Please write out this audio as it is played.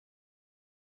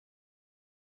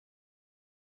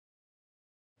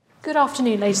Good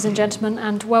afternoon, ladies and gentlemen,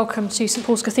 and welcome to St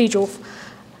Paul's Cathedral.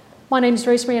 My name is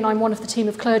Rosemary and I'm one of the team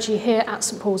of clergy here at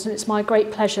St Paul's, and it's my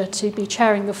great pleasure to be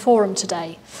chairing the forum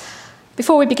today.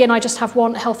 Before we begin, I just have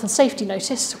one health and safety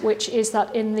notice, which is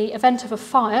that in the event of a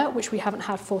fire, which we haven't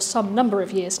had for some number of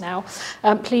years now,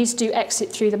 please do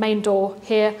exit through the main door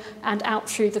here and out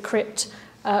through the crypt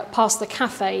past the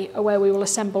cafe where we will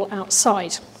assemble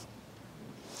outside.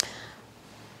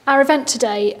 Our event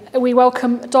today, we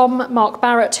welcome Dom Mark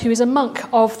Barrett, who is a monk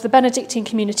of the Benedictine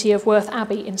community of Worth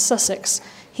Abbey in Sussex.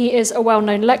 He is a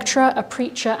well-known lecturer, a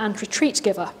preacher and retreat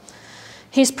giver.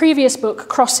 His previous book,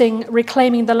 Crossing,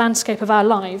 Reclaiming the Landscape of Our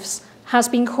Lives, has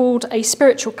been called a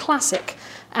spiritual classic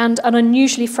and an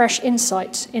unusually fresh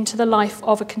insight into the life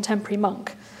of a contemporary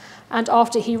monk. And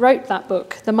after he wrote that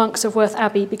book, The Monks of Worth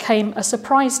Abbey became a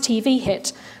surprise TV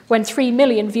hit when 3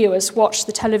 million viewers watched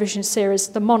the television series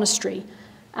The Monastery,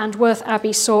 and Worth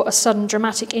Abbey saw a sudden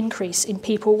dramatic increase in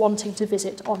people wanting to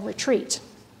visit on retreat.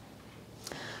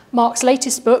 Mark's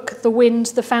latest book, The Wind,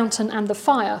 the Fountain and the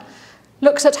Fire,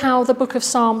 looks at how the Book of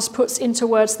Psalms puts into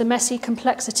words the messy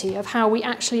complexity of how we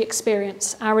actually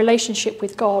experience our relationship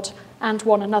with God and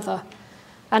one another.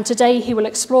 And today he will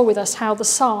explore with us how the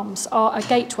Psalms are a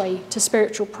gateway to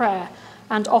spiritual prayer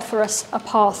and offer us a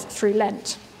path through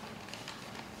Lent.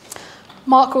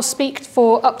 Mark will speak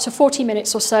for up to 40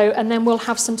 minutes or so, and then we'll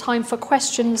have some time for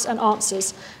questions and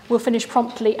answers. We'll finish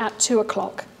promptly at 2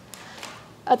 o'clock.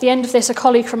 At the end of this, a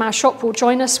colleague from our shop will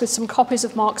join us with some copies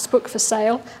of Mark's book for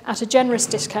sale at a generous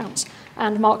discount,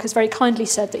 and Mark has very kindly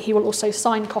said that he will also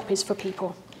sign copies for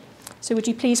people. So would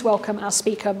you please welcome our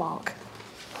speaker, Mark.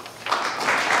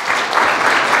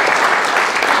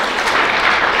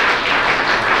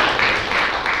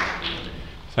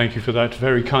 Thank you for that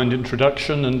very kind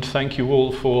introduction, and thank you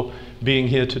all for being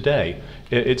here today.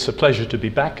 It's a pleasure to be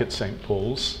back at St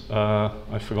Paul's.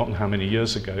 I've forgotten how many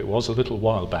years ago it was, a little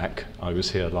while back I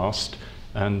was here last,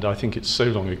 and I think it's so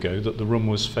long ago that the room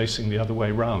was facing the other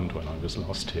way round when I was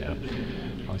last here.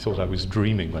 I thought I was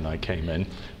dreaming when I came in,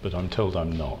 but I'm told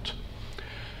I'm not.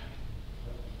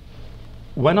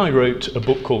 When I wrote a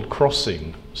book called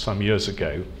Crossing some years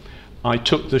ago, I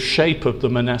took the shape of the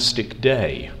monastic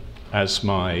day as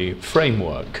my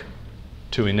framework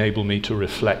to enable me to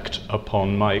reflect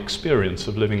upon my experience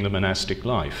of living the monastic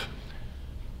life.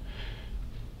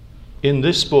 In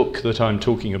this book that I'm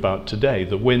talking about today,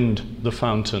 The Wind, the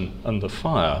Fountain and the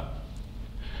Fire,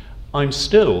 I'm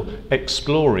still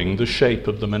exploring the shape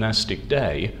of the monastic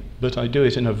day, but I do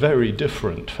it in a very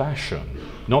different fashion.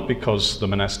 Not because the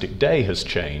monastic day has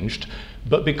changed,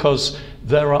 but because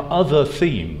there are other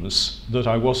themes that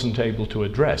I wasn't able to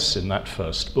address in that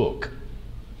first book.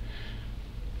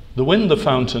 The Wind, the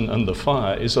Fountain and the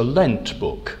Fire is a Lent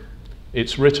book.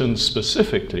 It's written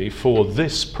specifically for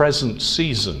this present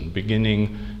season,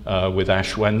 beginning with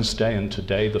Ash Wednesday and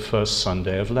today, the first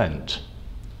Sunday of Lent.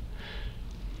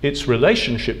 Its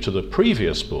relationship to the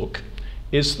previous book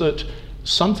is that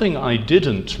something I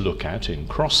didn't look at in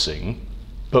Crossing,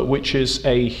 but which is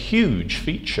a huge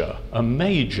feature, a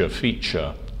major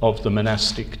feature of the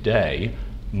monastic day,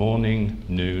 morning,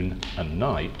 noon and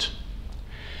night,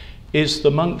 is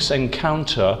the monk's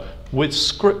encounter with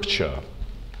Scripture,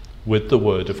 with the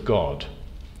Word of God.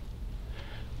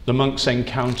 The monk's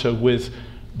encounter with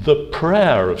the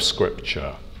prayer of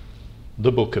Scripture,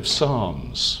 the Book of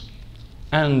Psalms,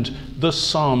 and the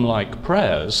psalm-like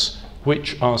prayers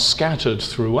which are scattered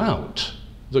throughout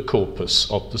the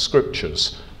corpus of the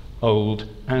Scriptures, Old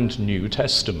and New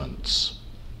Testaments.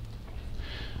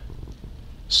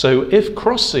 So if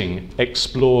Crossing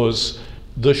explores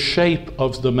the shape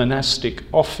of the monastic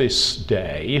office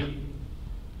day,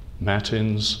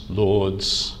 Matins,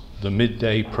 Lauds, the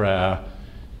midday prayer,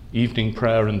 evening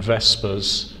prayer and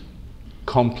Vespers,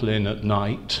 Compline at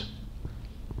night,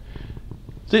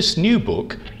 this new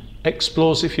book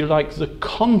explores, if you like, the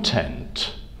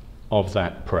content of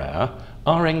that prayer,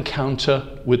 our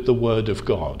encounter with the Word of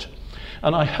God.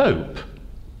 And I hope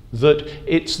that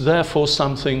it's therefore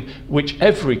something which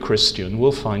every Christian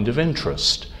will find of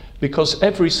interest, because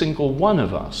every single one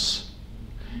of us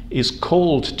is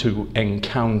called to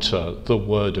encounter the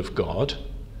Word of God.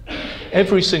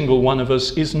 Every single one of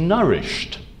us is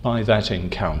nourished by that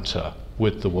encounter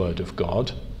with the Word of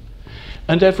God.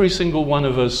 And every single one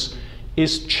of us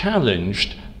is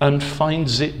challenged and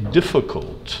finds it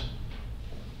difficult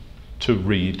to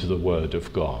read the Word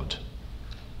of God.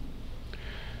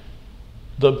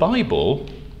 The Bible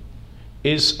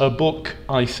is a book,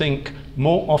 I think,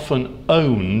 more often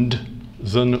owned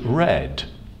than read.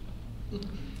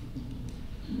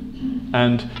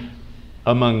 And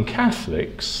Among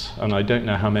Catholics, and I don't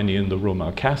know how many in the room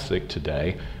are Catholic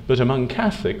today, but among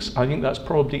Catholics, I think that's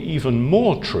probably even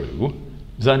more true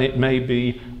than it may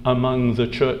be among the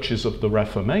churches of the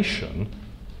Reformation,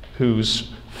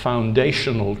 whose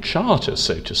foundational charter,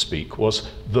 so to speak, was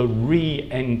the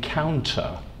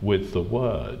re-encounter with the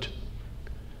Word.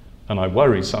 And I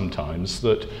worry sometimes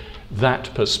that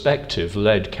that perspective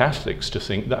led Catholics to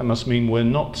think that must mean we're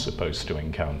not supposed to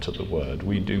encounter the Word.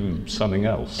 We do something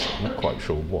else, I'm not quite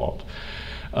sure what.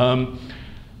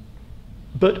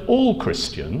 But all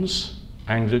Christians,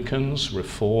 Anglicans,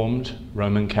 Reformed,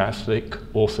 Roman Catholic,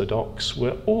 Orthodox,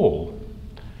 we're all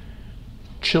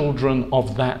children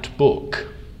of that book,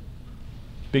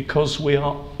 because we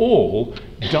are all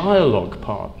dialogue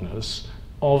partners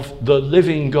of the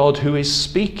living God who is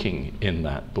speaking in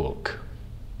that book.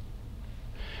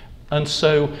 And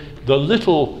so the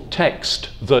little text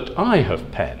that I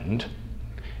have penned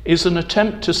is an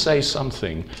attempt to say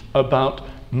something about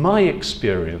my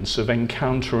experience of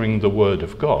encountering the Word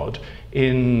of God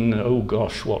in,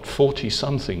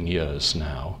 40-something years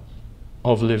now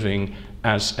of living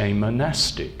as a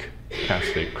monastic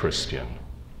Catholic Christian.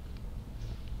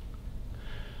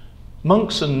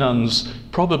 Monks and nuns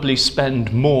probably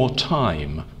spend more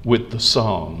time with the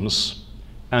Psalms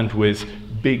and with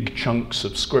big chunks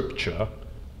of Scripture,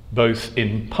 both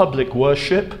in public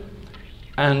worship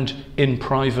and in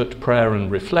private prayer and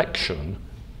reflection,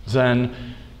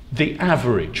 than the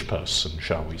average person,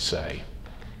 shall we say.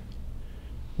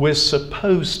 We're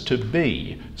supposed to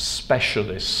be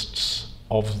specialists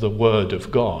of the Word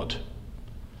of God.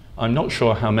 I'm not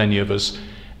sure how many of us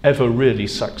ever really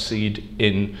succeed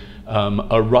in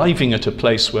arriving at a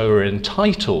place where we're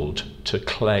entitled to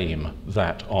claim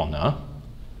that honour,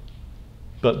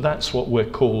 but that's what we're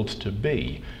called to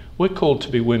be. We're called to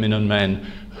be women and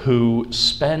men who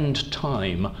spend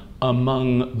time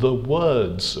among the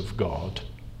words of God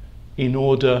in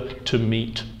order to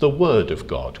meet the Word of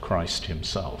God, Christ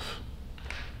himself.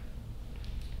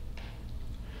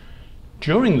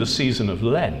 During the season of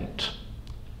Lent,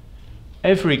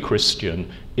 every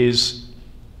Christian is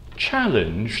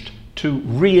challenged to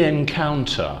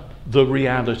re-encounter the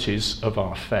realities of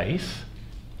our faith,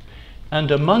 and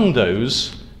among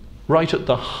those, right at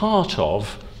the heart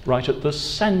of, right at the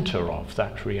centre of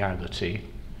that reality,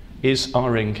 is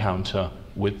our encounter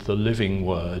with the living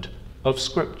Word of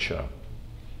Scripture.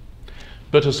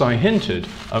 But as I hinted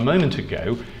a moment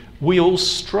ago, we all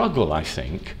struggle, I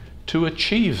think, to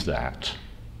achieve that.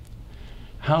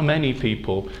 How many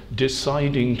people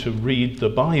deciding to read the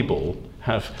Bible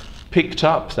have picked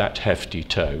up that hefty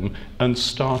tome and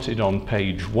started on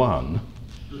page 1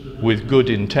 with good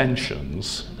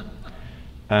intentions?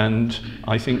 And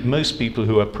I think most people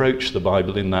who approach the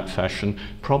Bible in that fashion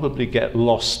probably get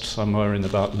lost somewhere in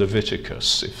about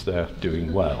Leviticus if they're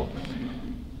doing well.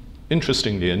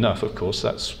 Interestingly enough, of course,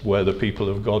 that's where the people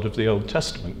of God of the Old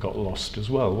Testament got lost as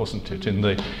well, wasn't it? In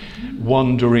the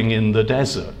wandering in the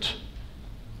desert.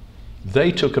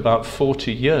 They took about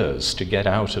 40 years to get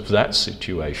out of that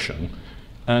situation,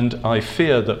 and I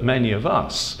fear that many of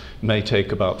us may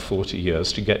take about 40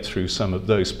 years to get through some of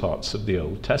those parts of the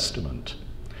Old Testament.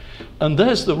 And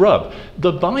there's the rub.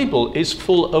 The Bible is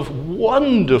full of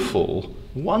wonderful,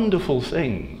 wonderful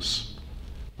things.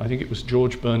 I think it was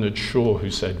George Bernard Shaw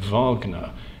who said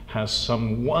Wagner has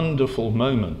some wonderful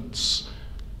moments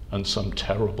and some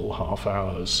terrible half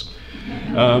hours.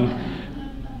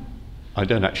 I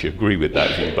don't actually agree with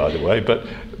that view, by the way,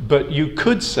 but you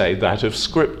could say that of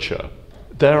Scripture.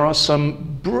 There are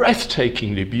some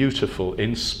breathtakingly beautiful,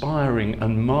 inspiring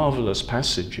and marvellous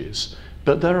passages,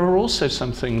 but there are also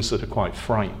some things that are quite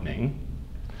frightening,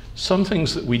 some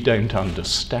things that we don't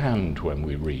understand when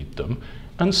we read them,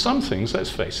 and some things, let's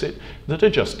face it, that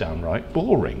are just downright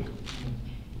boring.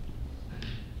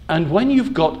 And when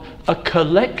you've got a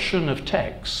collection of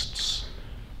texts,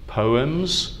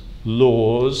 poems,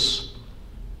 laws,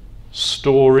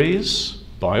 stories,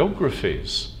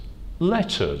 biographies,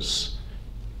 letters,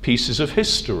 pieces of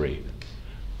history,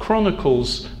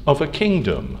 chronicles of a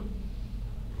kingdom,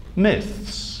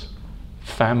 myths,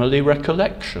 family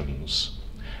recollections,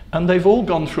 and they've all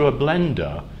gone through a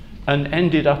blender and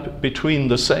ended up between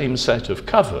the same set of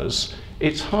covers,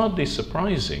 it's hardly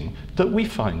surprising that we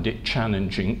find it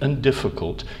challenging and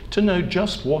difficult to know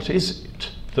just what is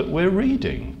it that we're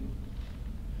reading,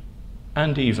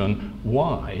 and even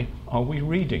why are we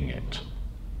reading it.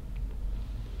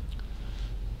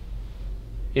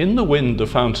 In The Wind, the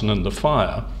Fountain and the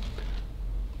Fire,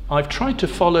 I've tried to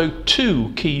follow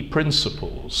two key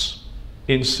principles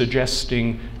in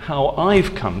suggesting how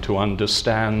I've come to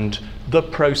understand the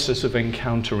process of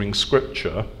encountering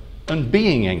Scripture and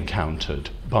being encountered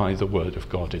by the Word of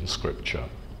God in Scripture.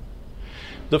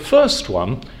 The first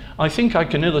one, I think I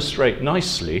can illustrate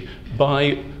nicely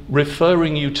by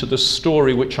referring you to the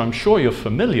story which I'm sure you're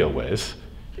familiar with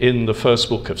in the first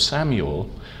book of Samuel,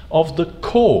 of the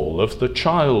call of the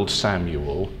child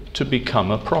Samuel to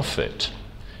become a prophet.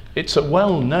 It's a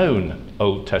well-known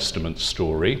Old Testament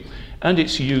story, and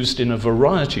it's used in a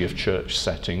variety of church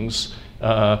settings.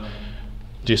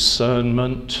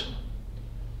 Discernment,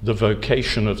 the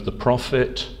vocation of the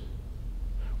prophet,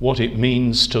 what it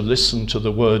means to listen to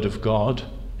the word of God,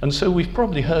 and so we've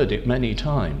probably heard it many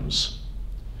times.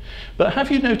 But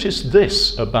have you noticed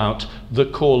this about the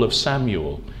call of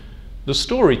Samuel? The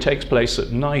story takes place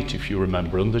at night, if you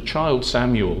remember, and the child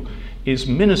Samuel is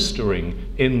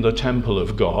ministering in the temple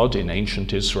of God in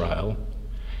ancient Israel,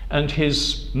 and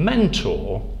his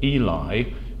mentor, Eli,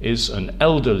 is an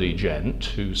elderly gent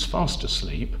who's fast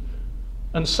asleep,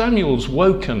 and Samuel's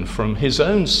woken from his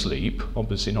own sleep,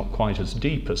 obviously not quite as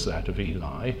deep as that of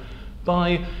Eli,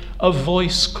 by a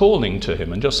voice calling to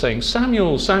him and just saying,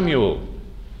 "Samuel, Samuel."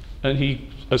 And he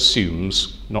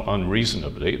assumes, not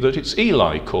unreasonably, that it's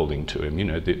Eli calling to him. You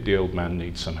know, the old man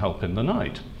needs some help in the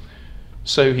night.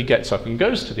 So he gets up and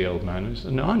goes to the old man and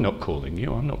says, "No, I'm not calling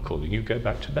you, I'm not calling you, go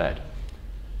back to bed."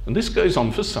 And this goes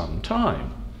on for some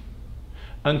time,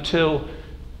 until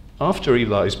after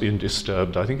Eli's been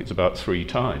disturbed, I think it's about 3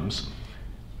 times,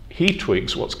 he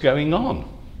twigs what's going on,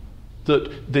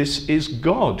 that this is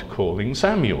God calling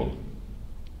Samuel.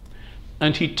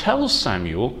 And he tells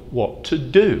Samuel what to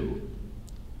do.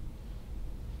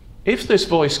 If this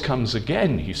voice comes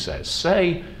again, he says,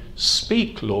 say,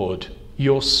 "Speak, Lord,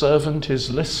 your servant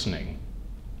is listening,"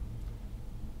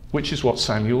 which is what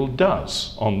Samuel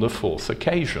does on the 4th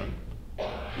occasion.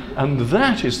 And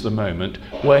that is the moment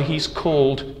where he's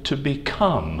called to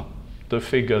become the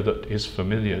figure that is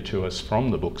familiar to us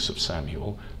from the books of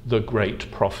Samuel, the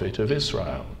great prophet of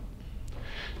Israel.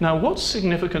 Now, what's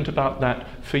significant about that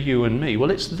for you and me?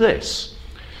 Well, it's this.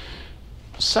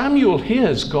 Samuel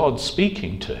hears God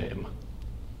speaking to him.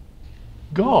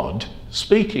 God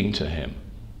speaking to him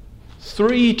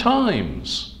 3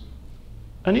 times.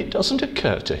 And it doesn't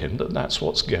occur to him that that's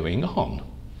what's going on.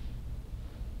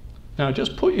 Now,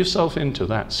 just put yourself into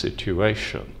that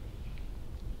situation.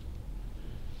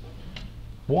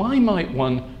 Why might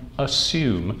one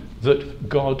assume that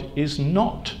God is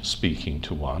not speaking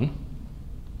to one?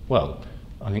 Well,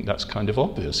 I think that's kind of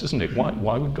obvious, isn't it?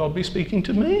 Why would God be speaking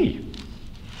to me?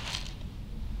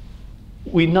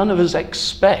 None of us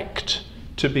expect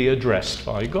to be addressed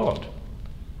by God.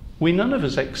 None of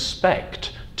us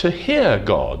expect to hear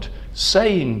God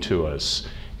saying to us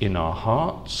in our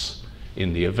hearts,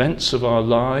 in the events of our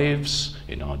lives,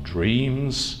 in our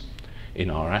dreams, in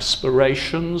our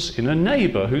aspirations, in a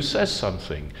neighbour who says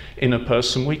something, in a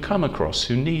person we come across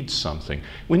who needs something.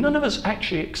 None of us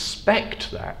actually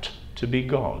expect that to be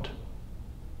God.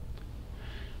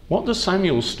 What the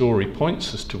Samuel story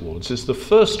points us towards is the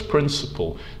first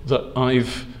principle that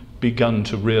I've begun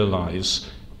to realise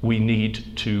we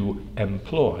need to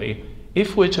employ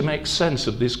if we're to make sense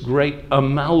of this great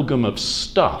amalgam of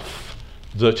stuff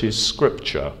that is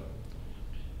Scripture.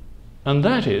 And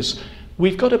that is,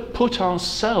 we've got to put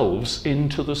ourselves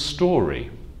into the story.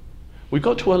 We've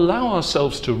got to allow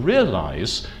ourselves to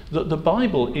realise that the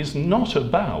Bible is not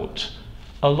about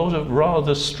a lot of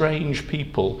rather strange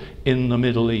people in the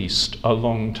Middle East a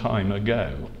long time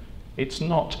ago. It's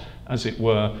not, as it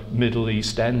were, Middle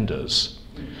East enders.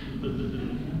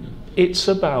 It's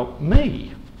about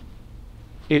me.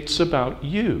 It's about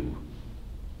you.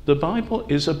 The Bible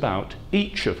is about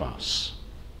each of us.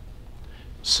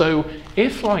 So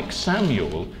if, like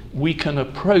Samuel, we can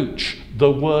approach the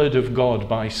Word of God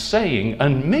by saying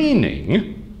and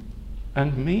meaning,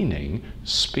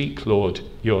 "Speak, Lord,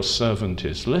 your servant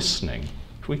is listening,"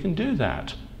 if we can do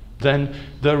that, then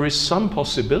there is some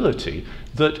possibility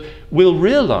that we'll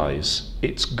realize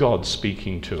it's God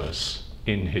speaking to us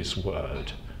in his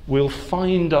Word. We'll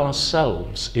find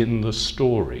ourselves in the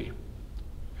story.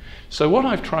 So what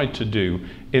I've tried to do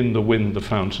in The Wind, the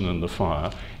Fountain and the Fire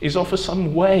is offer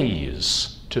some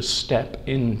ways to step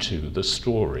into the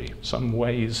story, some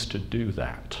ways to do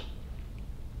that.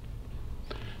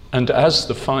 And as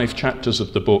the 5 chapters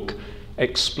of the book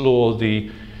explore the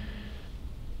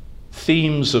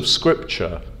themes of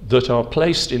Scripture that are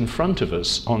placed in front of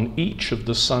us on each of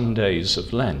the Sundays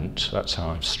of Lent, that's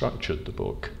how I've structured the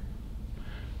book,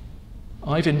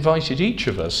 I've invited each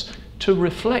of us to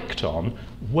reflect on,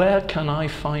 where can I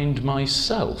find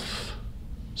myself,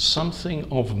 something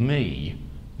of me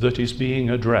that is being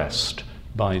addressed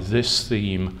by this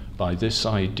theme, by this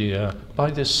idea,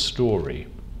 by this story.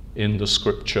 in the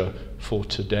scripture for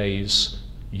today's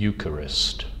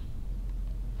Eucharist.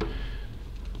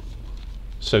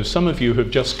 So some of you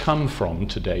have just come from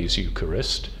today's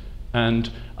Eucharist,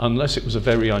 and unless it was a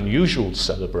very unusual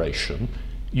celebration,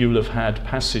 you'll have had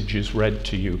passages read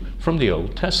to you from the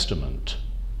Old Testament.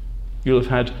 You'll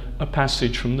have had a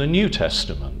passage from the New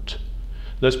Testament.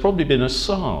 There's probably been a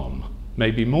psalm,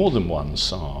 maybe more than one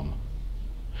psalm.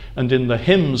 And in the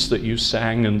hymns that you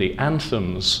sang and the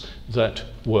anthems that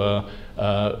were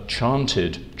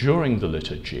chanted during the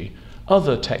liturgy,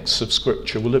 other texts of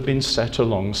Scripture will have been set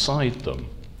alongside them.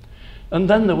 And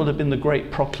then there will have been the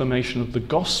great proclamation of the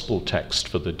gospel text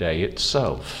for the day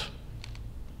itself.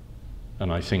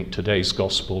 And I think today's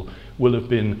gospel will have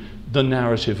been the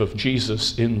narrative of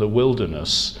Jesus in the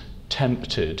wilderness,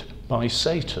 tempted by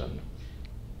Satan.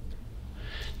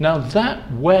 Now,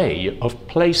 that way of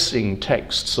placing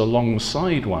texts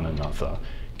alongside one another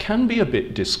can be a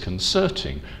bit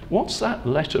disconcerting. What's that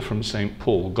letter from St.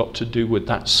 Paul got to do with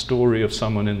that story of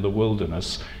someone in the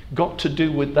wilderness, got to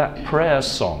do with that prayer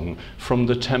song from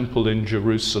the temple in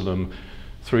Jerusalem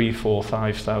 3,000, 4,000,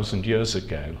 5,000 years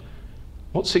ago?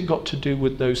 What's it got to do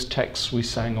with those texts we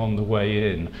sang on the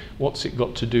way in? What's it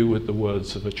got to do with the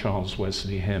words of a Charles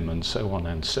Wesley hymn, and so on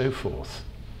and so forth?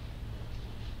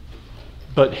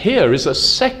 But here is a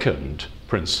second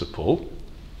principle.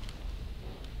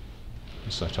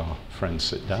 Let's let our friends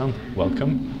sit down.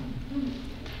 Welcome.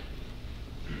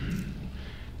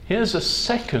 Here's a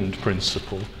second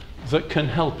principle that can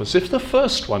help us. If the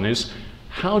first one is,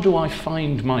 how do I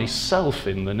find myself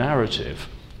in the narrative?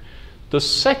 The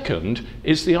second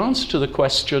is the answer to the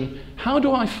question, how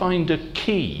do I find a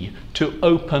key to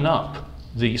open up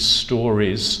these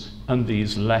stories and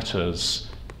these letters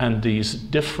and these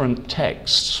different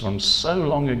texts from so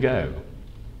long ago?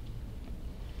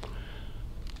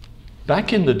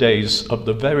 Back in the days of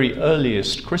the very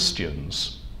earliest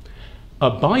Christians, a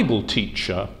Bible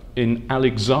teacher in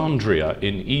Alexandria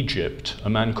in Egypt, a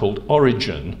man called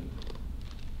Origen,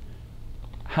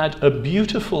 had a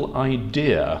beautiful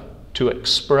idea to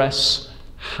express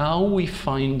how we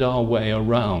find our way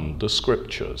around the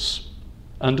scriptures,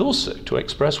 and also to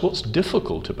express what's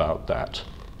difficult about that.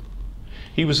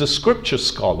 He was a scripture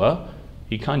scholar.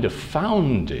 He kind of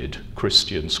founded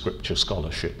Christian scripture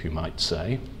scholarship, you might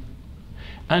say.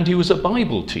 And he was a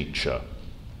Bible teacher.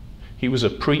 He was a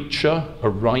preacher, a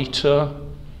writer,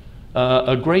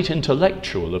 a great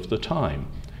intellectual of the time.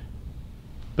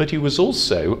 But he was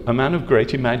also a man of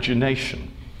great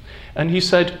imagination. And he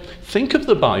said, think of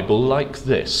the Bible like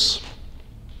this.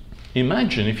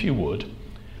 Imagine, if you would,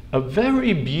 a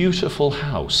very beautiful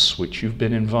house which you've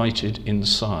been invited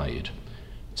inside.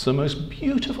 It's the most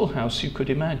beautiful house you could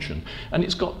imagine. And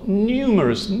it's got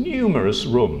numerous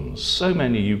rooms, so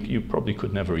many you probably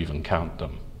could never even count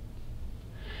them.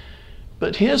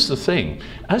 But here's the thing,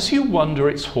 as you wander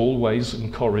its hallways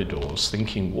and corridors,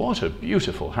 thinking, what a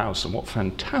beautiful house and what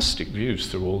fantastic views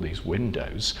through all these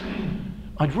windows,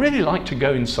 I'd really like to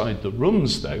go inside the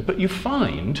rooms though, but you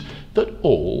find that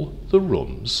all the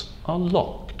rooms are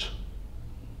locked.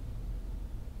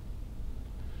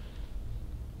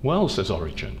 Well, says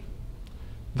Origen,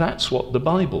 that's what the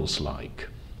Bible's like.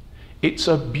 It's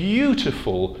a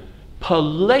beautiful,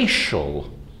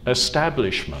 palatial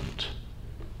establishment,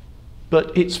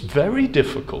 but it's very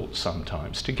difficult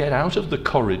sometimes to get out of the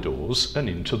corridors and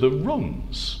into the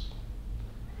rooms.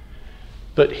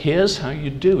 But here's how you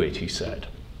do it, he said.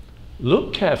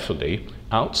 Look carefully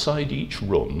outside each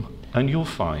room and you'll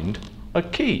find a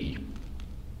key.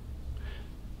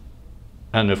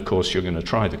 And of course you're going to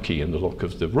try the key in the lock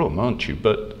of the room, aren't you?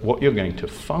 But what you're going to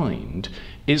find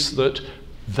is that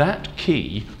that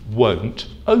key won't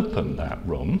open that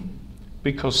room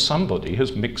because somebody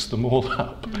has mixed them all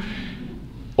up.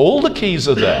 All the keys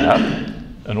are there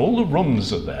and all the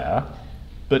rooms are there,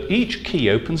 but each key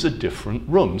opens a different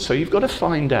room. So you've got to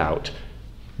find out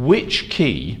which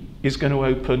key is going to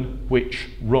open which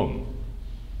room.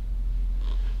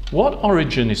 What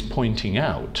Origen is pointing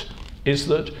out is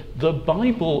that the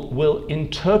Bible will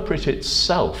interpret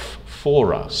itself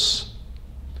for us.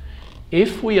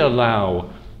 If we allow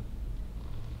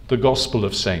the Gospel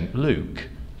of St. Luke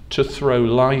to throw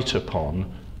light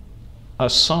upon a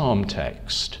psalm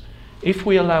text, if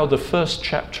we allow the first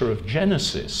chapter of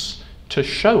Genesis to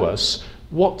show us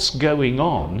what's going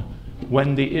on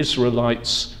when the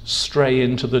Israelites stray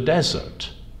into the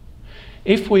desert,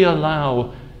 if we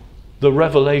allow the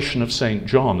revelation of St.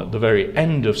 John at the very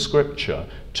end of Scripture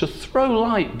to throw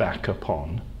light back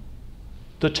upon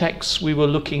the texts we were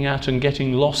looking at and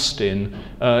getting lost in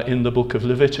the book of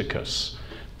Leviticus.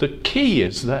 The key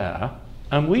is there,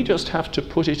 and we just have to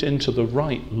put it into the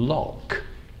right lock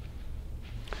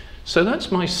So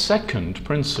that's my second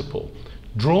principle,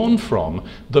 drawn from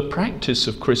the practice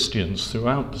of Christians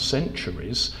throughout the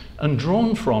centuries and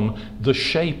drawn from the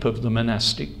shape of the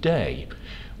monastic day.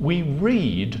 We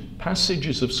read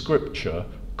passages of Scripture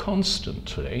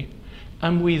constantly,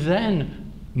 and we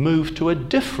then move to a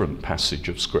different passage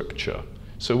of Scripture.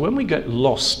 So when we get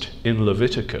lost in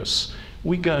Leviticus,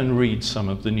 we go and read some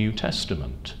of the New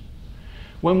Testament.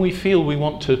 When we feel we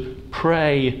want to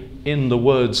pray in the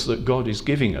words that God is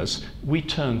giving us, we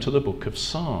turn to the book of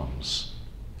Psalms.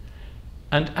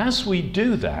 And as we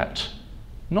do that,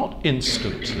 not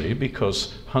instantly,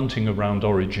 because hunting around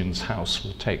Origen's house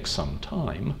will take some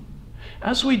time,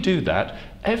 as we do that,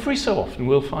 every so often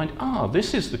we'll find,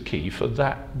 this is the key for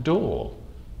that door.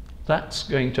 That's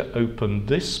going to open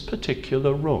this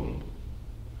particular room.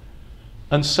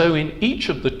 And so in each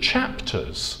of the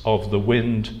chapters of the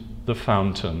wind, the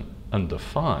fountain, and the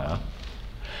fire,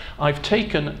 I've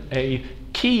taken a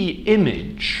key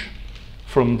image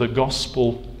from the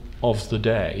Gospel of the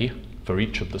day for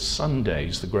each of the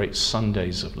Sundays, the great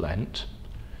Sundays of Lent.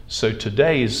 So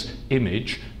today's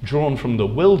image, drawn from the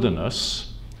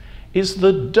wilderness, is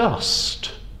the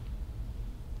dust,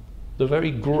 the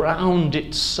very ground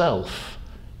itself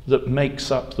that makes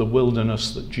up the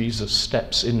wilderness that Jesus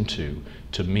steps into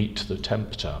to meet the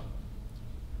tempter.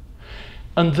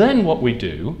 And then what we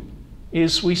do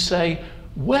is we say,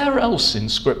 where else in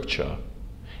Scripture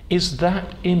is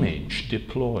that image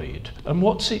deployed? And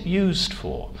what's it used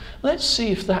for? Let's see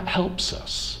if that helps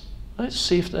us. Let's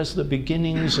see if there's the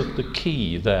beginnings of the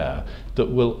key there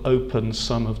that will open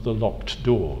some of the locked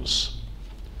doors.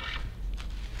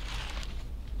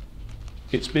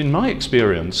 It's been my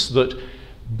experience that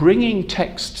bringing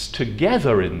texts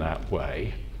together in that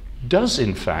way does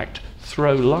in fact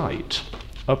throw light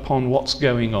upon what's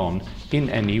going on in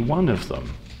any one of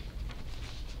them.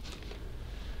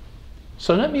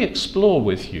 So let me explore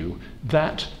with you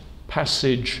that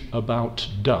passage about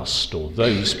dust, or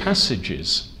those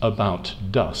passages about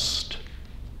dust,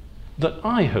 that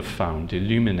I have found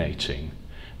illuminating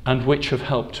and which have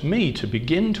helped me to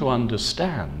begin to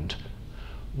understand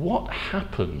what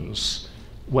happens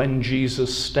when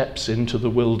Jesus steps into the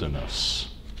wilderness.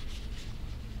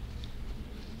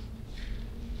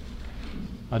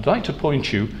 I'd like to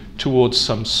point you towards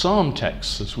some psalm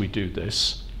texts as we do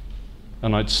this.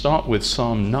 And I'd start with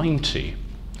Psalm 90,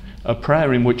 a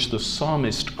prayer in which the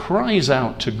psalmist cries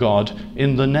out to God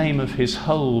in the name of his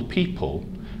whole people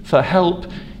for help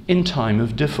in time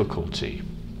of difficulty.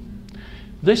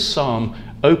 This psalm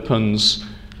opens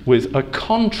with a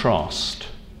contrast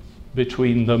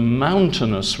between the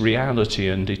mountainous reality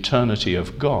and eternity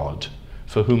of God,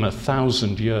 for whom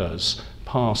 1,000 years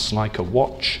pass like a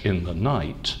watch in the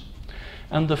night,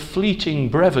 and the fleeting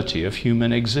brevity of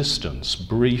human existence,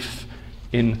 brief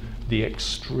in the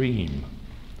extreme.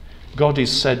 God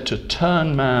is said to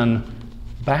turn man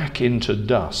back into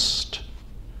dust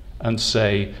and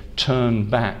say, "Turn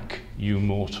back, you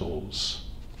mortals."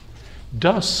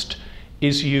 Dust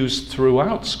is used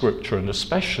throughout Scripture, and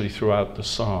especially throughout the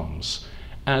Psalms,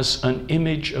 as an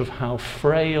image of how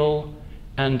frail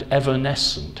and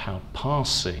evanescent, how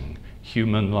passing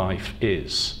human life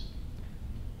is.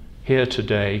 Here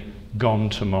today, gone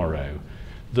tomorrow,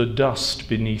 the dust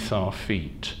beneath our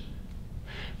feet.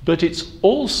 But it's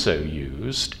also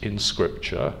used in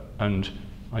Scripture, and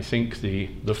I think the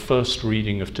first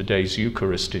reading of today's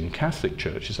Eucharist in Catholic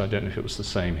churches, I don't know if it was the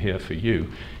same here for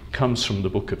you, comes from the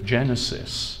book of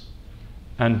Genesis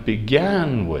and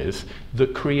began with the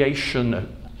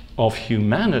creation of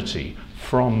humanity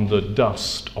from the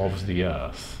dust of the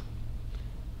earth.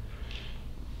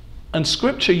 And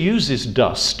Scripture uses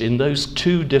dust in those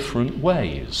two different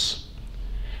ways,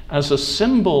 as a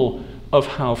symbol of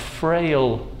how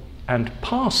frail and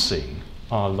passing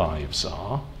our lives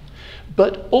are,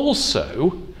 but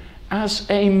also as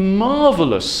a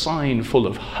marvelous sign full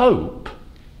of hope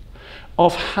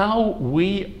of how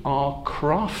we are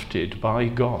crafted by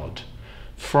God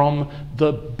from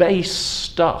the base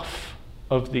stuff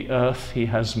of the earth he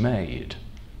has made.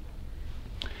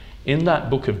 In that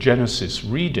book of Genesis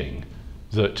reading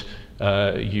that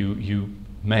you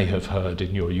may have heard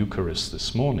in your Eucharist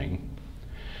this morning,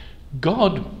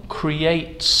 God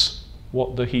creates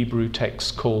what the Hebrew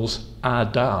text calls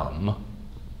Adam,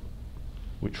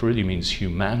 which really means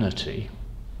humanity.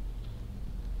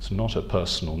 It's not a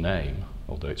personal name,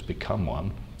 although it's become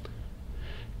one.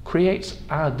 Creates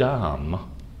Adam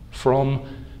from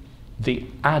the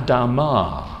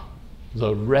Adamah,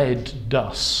 the red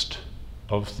dust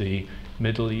of the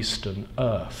Middle Eastern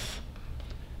earth.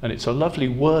 And it's a lovely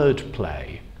word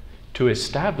play to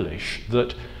establish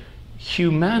that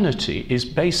humanity is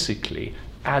basically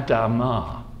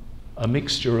Adamah, a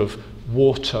mixture of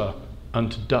water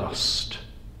and dust.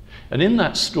 And in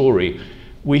that story,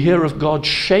 we hear of God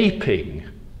shaping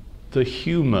the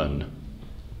human,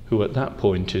 who at that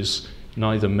point is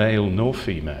neither male nor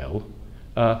female,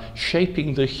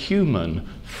 shaping the human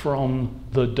from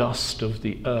the dust of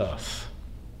the earth.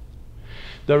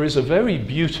 There is a very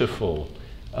beautiful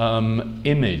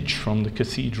image from the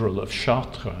Cathedral of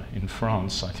Chartres in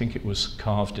France. I think it was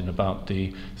carved in about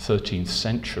the 13th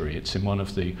century. It's in one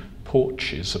of the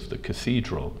porches of the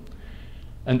cathedral.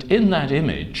 And in that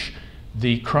image,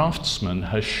 the craftsman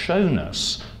has shown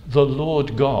us the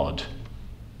Lord God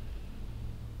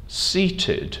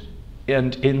seated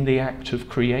and in the act of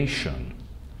creation,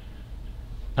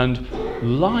 and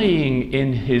lying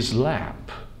in his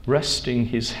lap, resting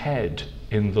his head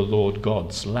in the Lord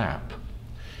God's lap,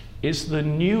 is the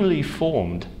newly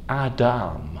formed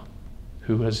Adam,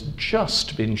 who has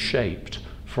just been shaped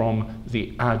from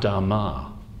the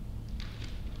Adamah.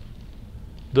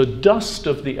 The dust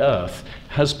of the earth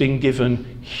has been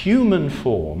given human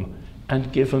form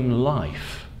and given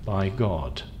life by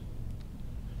God.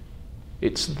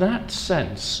 It's that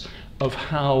sense of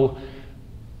how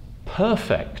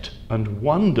perfect and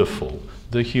wonderful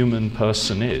the human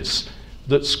person is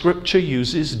that Scripture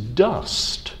uses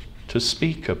dust to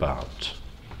speak about.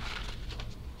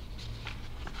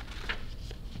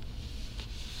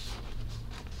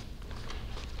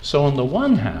 So on the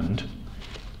one hand,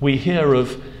 we hear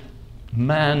of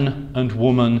man and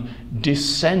woman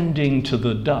descending to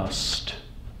the dust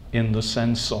in the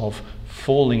sense of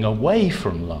falling away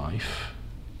from life,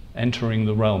 entering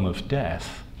the realm of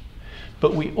death.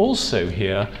 But we also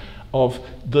hear of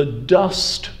the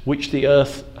dust which the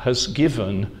earth has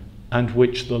given and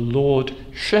which the Lord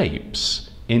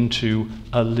shapes into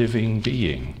a living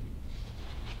being.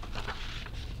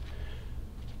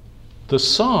 The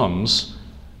Psalms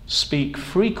speak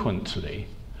frequently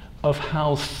of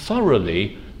how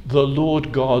thoroughly the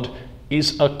Lord God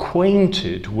is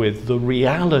acquainted with the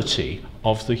reality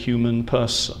of the human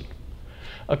person.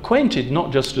 Acquainted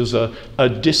not just as a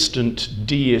distant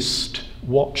deist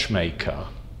watchmaker,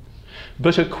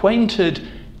 but acquainted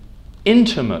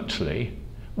intimately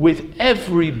with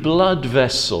every blood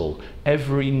vessel,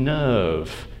 every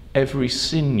nerve, every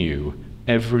sinew,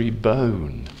 every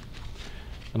bone.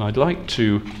 And I'd like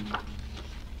to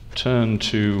turn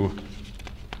to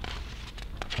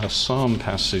a psalm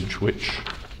passage which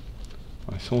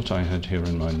I thought I had here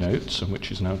in my notes and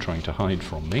which is now trying to hide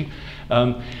from me,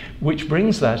 which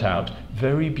brings that out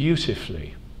very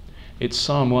beautifully. It's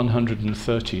Psalm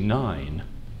 139,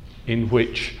 in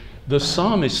which the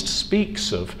psalmist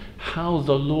speaks of how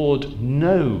the Lord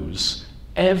knows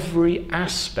every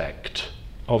aspect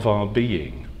of our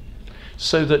being,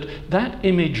 so that that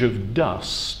image of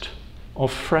dust,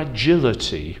 of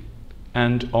fragility,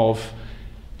 and of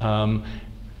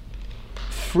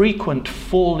frequent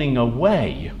falling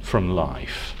away from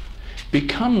life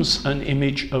becomes an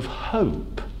image of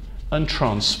hope and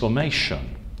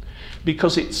transformation,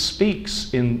 because it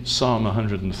speaks in Psalm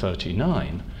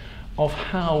 139 of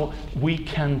how we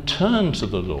can turn to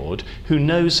the Lord who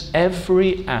knows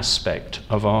every aspect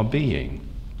of our being.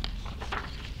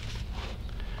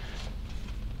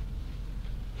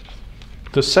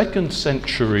 The 2nd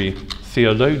century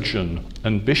theologian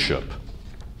and bishop,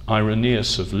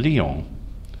 Irenaeus of Lyon,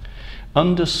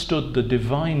 understood the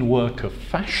divine work of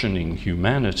fashioning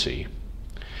humanity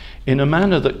in a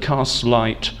manner that casts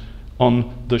light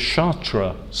on the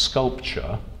Chartres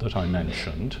sculpture that I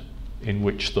mentioned, in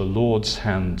which the Lord's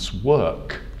hands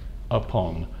work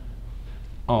upon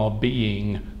our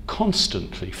being,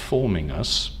 constantly forming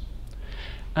us,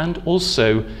 and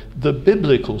also the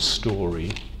biblical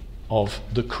story of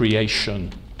the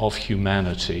creation of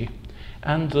humanity,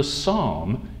 and the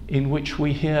psalm in which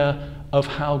we hear of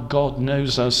how God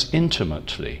knows us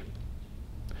intimately.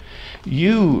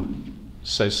 You,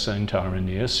 says St.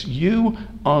 Irenaeus, you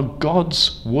are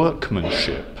God's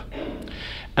workmanship,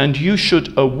 and you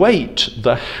should await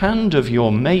the hand of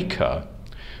your Maker,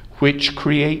 which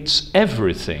creates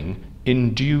everything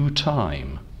in due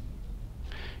time.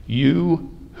 You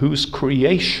whose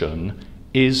creation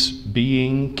is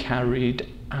being carried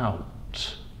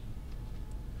out.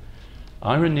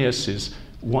 Irenaeus's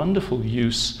wonderful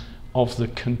use of the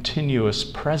continuous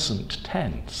present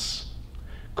tense.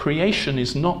 Creation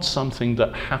is not something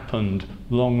that happened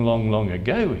long, long, long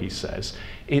ago, he says.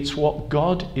 It's what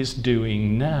God is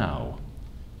doing now.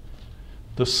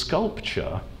 The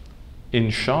sculpture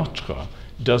in Chartres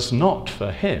does not,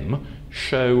 for him,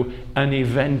 show an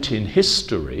event in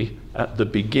history at the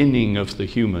beginning of the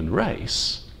human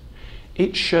race.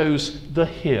 It shows the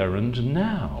here and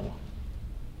now.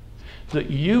 that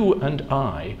you and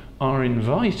I are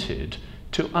invited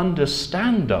to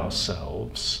understand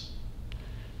ourselves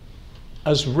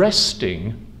as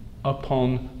resting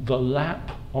upon the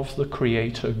lap of the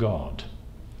Creator God,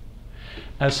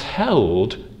 as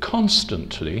held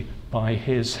constantly by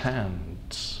his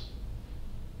hands,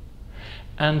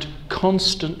 and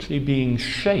constantly being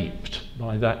shaped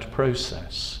by that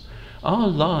process. Our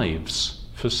lives,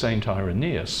 for St.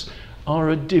 Irenaeus, are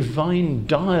a divine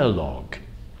dialogue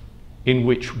in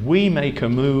which we make a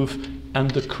move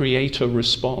and the Creator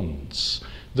responds.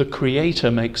 The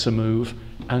Creator makes a move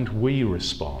and we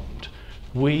respond.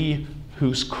 We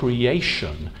whose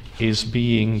creation is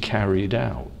being carried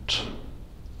out.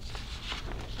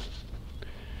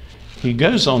 He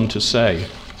goes on to say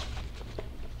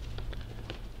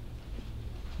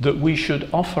that we should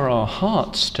offer our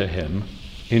hearts to him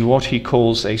in what he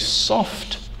calls a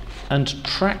soft and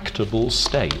tractable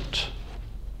state,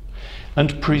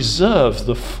 and preserve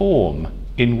the form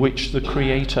in which the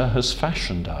Creator has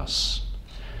fashioned us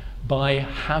by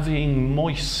having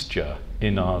moisture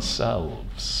in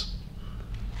ourselves.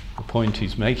 The point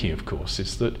he's making, of course,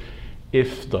 is that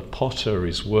if the potter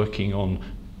is working on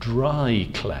dry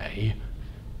clay,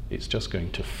 it's just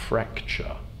going to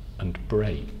fracture and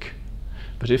break.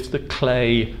 But if the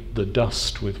clay, the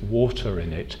dust with water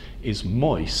in it, is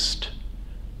moist,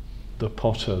 the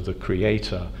potter, the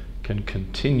Creator, can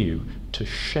continue to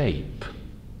shape.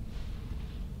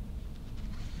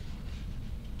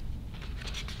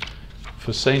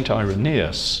 For St.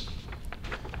 Irenaeus,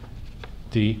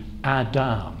 the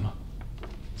Adam,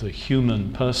 the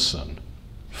human person,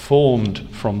 formed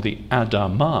from the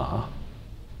Adamah,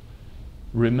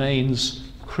 remains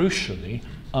crucially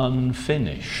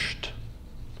unfinished.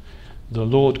 The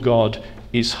Lord God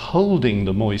is holding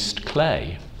the moist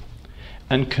clay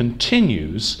and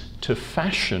continues to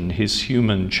fashion his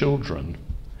human children.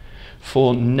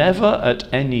 For never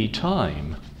at any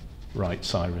time,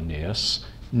 writes Irenaeus,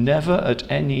 never at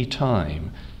any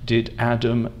time did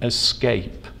Adam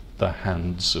escape the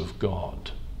hands of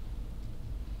God.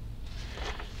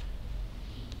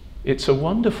 It's a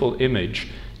wonderful image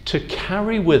to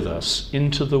carry with us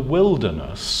into the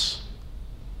wilderness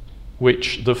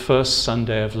which the first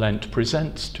Sunday of Lent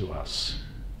presents to us.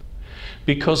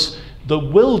 Because the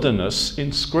wilderness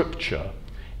in Scripture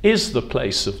is the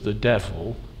place of the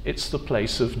devil, it's the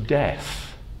place of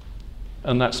death.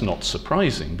 And that's not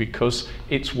surprising, because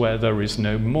it's where there is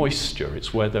no moisture,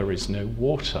 it's where there is no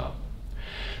water.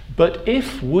 But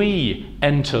if we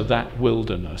enter that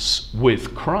wilderness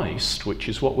with Christ, which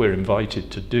is what we're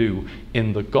invited to do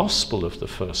in the Gospel of the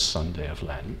first Sunday of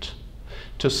Lent,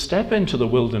 to step into the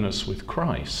wilderness with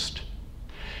Christ,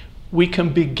 we can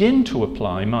begin to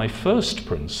apply my first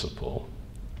principle: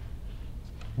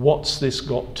 what's this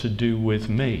got to do with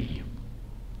me?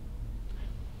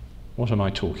 What am I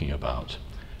talking about?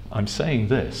 I'm saying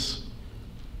this.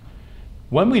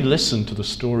 When we listen to the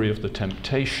story of the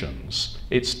temptations,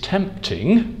 it's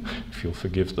tempting, if you'll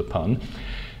forgive the pun,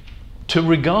 to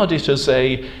regard it as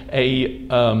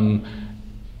an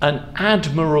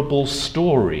admirable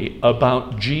story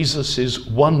about Jesus'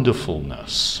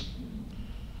 wonderfulness.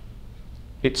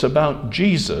 It's about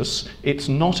Jesus, it's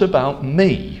not about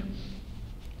me.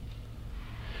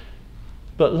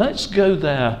 But let's go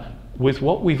there with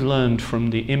what we've learned from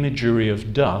the imagery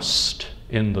of dust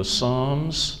in the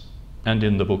Psalms and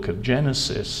in the book of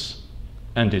Genesis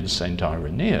and in St.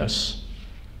 Irenaeus.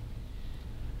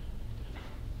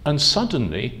 And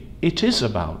suddenly it is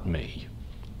about me,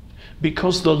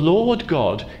 because the Lord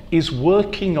God is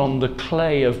working on the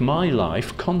clay of my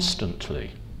life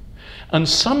constantly. And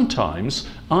sometimes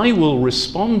I will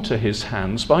respond to his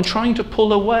hands by trying to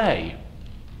pull away,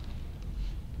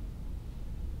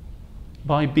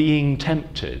 by being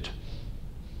tempted,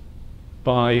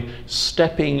 by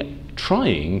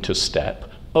trying to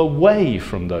step away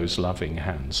from those loving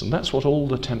hands. And that's what all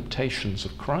the temptations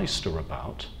of Christ are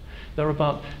about. They're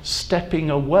about stepping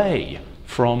away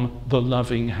from the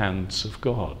loving hands of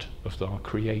God, of our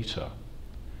Creator.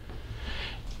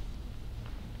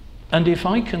 And if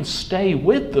I can stay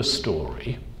with the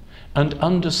story and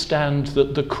understand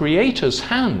that the Creator's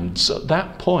hands at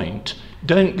that point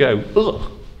don't go,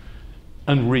 ugh,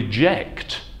 and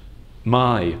reject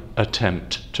my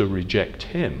attempt to reject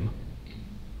him,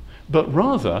 but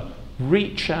rather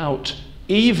reach out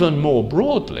even more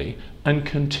broadly and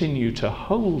continue to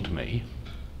hold me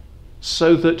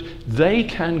so that they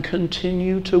can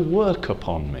continue to work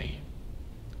upon me.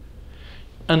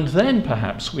 And then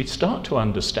perhaps we start to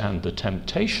understand the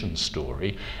temptation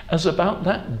story as about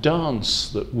that dance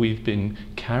that we've been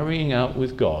carrying out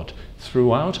with God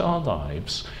throughout our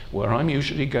lives, where I'm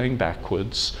usually going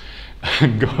backwards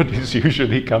and God is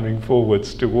usually coming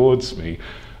forwards towards me.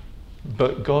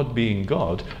 But God, being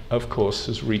God, of course,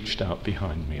 has reached out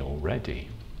behind me already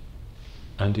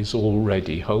and is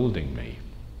already holding me.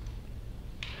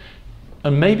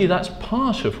 And maybe that's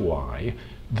part of why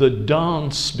the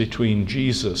dance between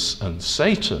Jesus and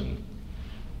Satan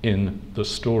in the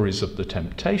stories of the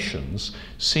temptations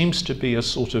seems to be a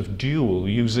sort of duel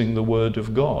using the word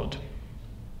of God.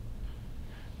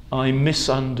 I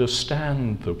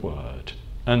misunderstand the word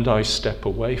and I step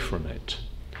away from it.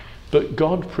 But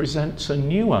God presents a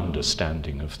new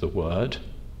understanding of the word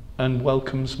and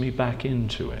welcomes me back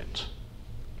into it.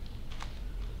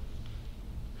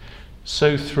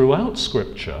 So throughout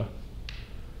Scripture,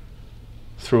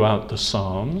 throughout the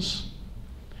Psalms,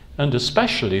 and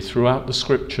especially throughout the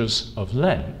Scriptures of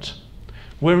Lent,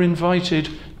 we're invited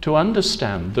to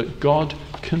understand that God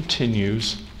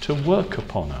continues to work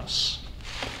upon us.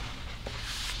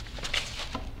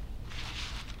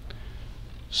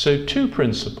 So 2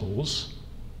 principles.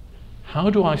 How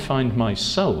do I find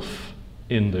myself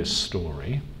in this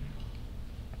story?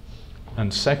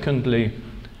 And secondly,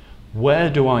 where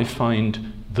do I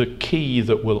find the key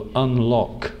that will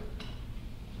unlock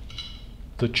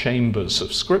the chambers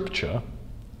of Scripture?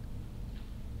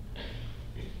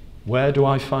 Where do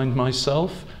I find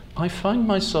myself? I find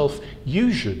myself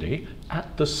usually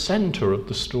at the centre of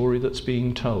the story that's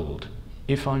being told,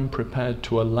 if I'm prepared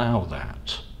to allow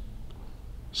that.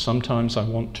 Sometimes I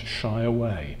want to shy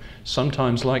away.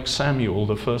 Sometimes, like Samuel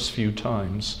the first few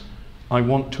times, I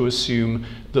want to assume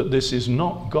that this is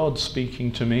not God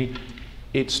speaking to me,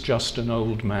 it's just an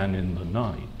old man in the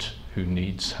night who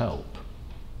needs help.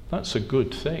 That's a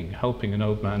good thing. Helping an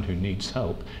old man who needs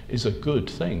help is a good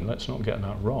thing. Let's not get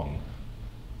that wrong.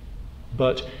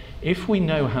 But if we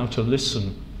know how to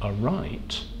listen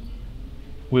aright,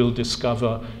 we'll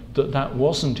discover that that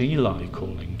wasn't Eli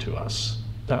calling to us.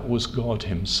 That was God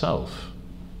himself.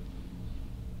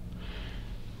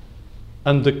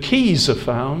 And the keys are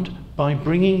found by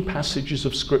bringing passages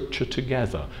of Scripture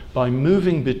together, by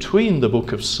moving between the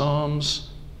book of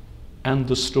Psalms and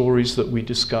the stories that we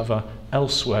discover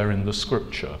elsewhere in the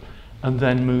Scripture, and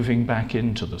then moving back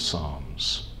into the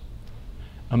Psalms.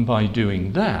 And by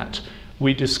doing that,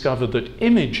 we discover that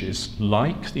images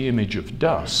like the image of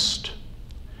dust,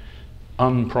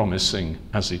 unpromising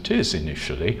as it is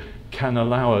initially, can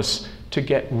allow us to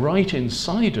get right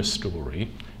inside a story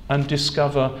and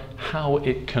discover how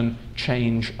it can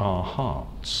change our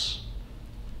hearts.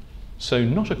 So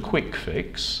not a quick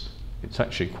fix, it's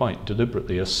actually quite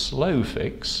deliberately a slow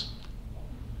fix,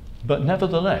 but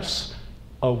nevertheless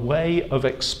a way of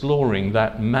exploring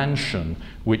that mansion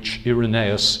which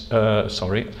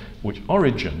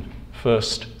Origen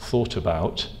first thought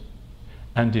about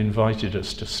and invited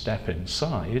us to step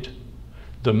inside,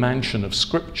 the mansion of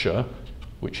Scripture,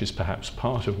 which is perhaps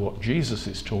part of what Jesus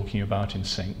is talking about in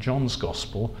St. John's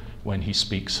Gospel when he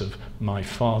speaks of my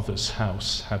Father's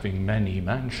house having many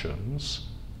mansions.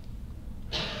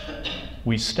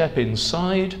 We step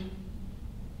inside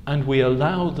and we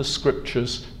allow the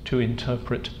Scriptures to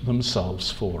interpret themselves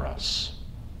for us.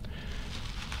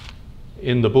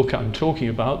 In the book I'm talking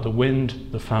about, The Wind,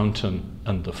 the Fountain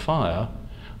and the Fire,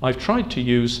 I've tried to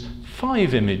use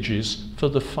 5 images for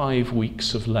the 5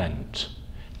 weeks of Lent.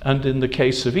 And in the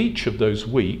case of each of those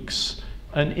weeks,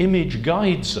 an image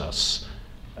guides us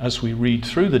as we read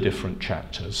through the different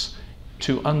chapters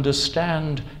to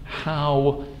understand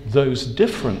how those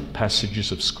different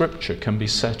passages of Scripture can be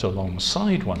set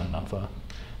alongside one another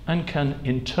and can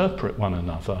interpret one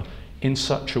another in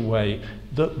such a way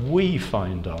that we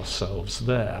find ourselves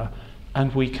there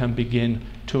and we can begin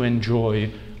to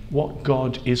enjoy what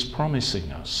God is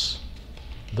promising us,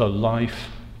 the life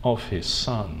of his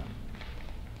Son.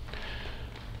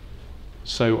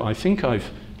 So I think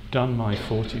I've done my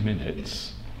 40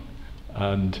 minutes,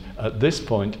 and at this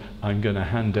point I'm going to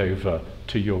hand over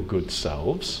to your good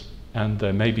selves, and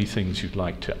there may be things you'd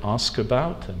like to ask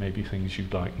about, there may be things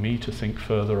you'd like me to think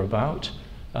further about,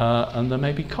 and there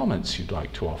may be comments you'd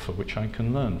like to offer which I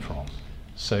can learn from.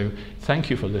 So thank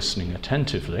you for listening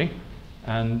attentively,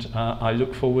 and I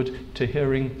look forward to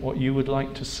hearing what you would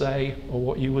like to say or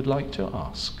what you would like to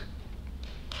ask.